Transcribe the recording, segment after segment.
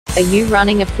Are you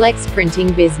running a flex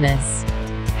printing business?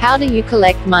 How do you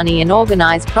collect money and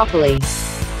organize properly?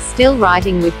 Still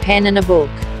writing with pen and a book?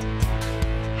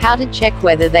 How to check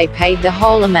whether they paid the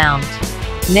whole amount?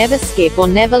 Never skip or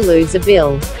never lose a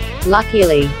bill?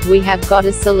 Luckily, we have got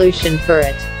a solution for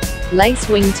it.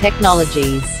 Lacewing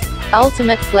Technologies.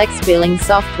 Ultimate flex billing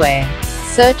software.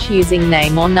 Search using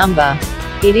name or number.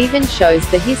 It even shows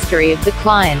the history of the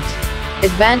client.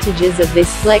 Advantages of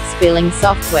this flex billing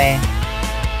software.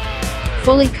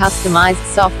 Fully customized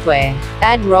software.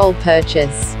 Add role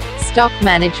purchase. Stock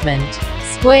management.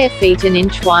 Square feet and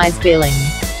inch-wise billing.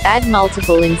 Add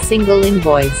multiple in single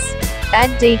invoice. Add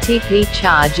DTP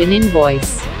charge in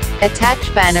Invoice.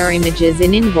 Attach banner images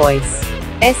in Invoice.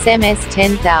 SMS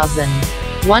 10,000.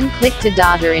 One-click to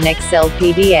data in Excel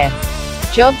PDF.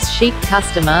 Jobs sheet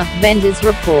customer, vendors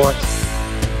report.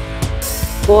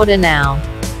 Order now.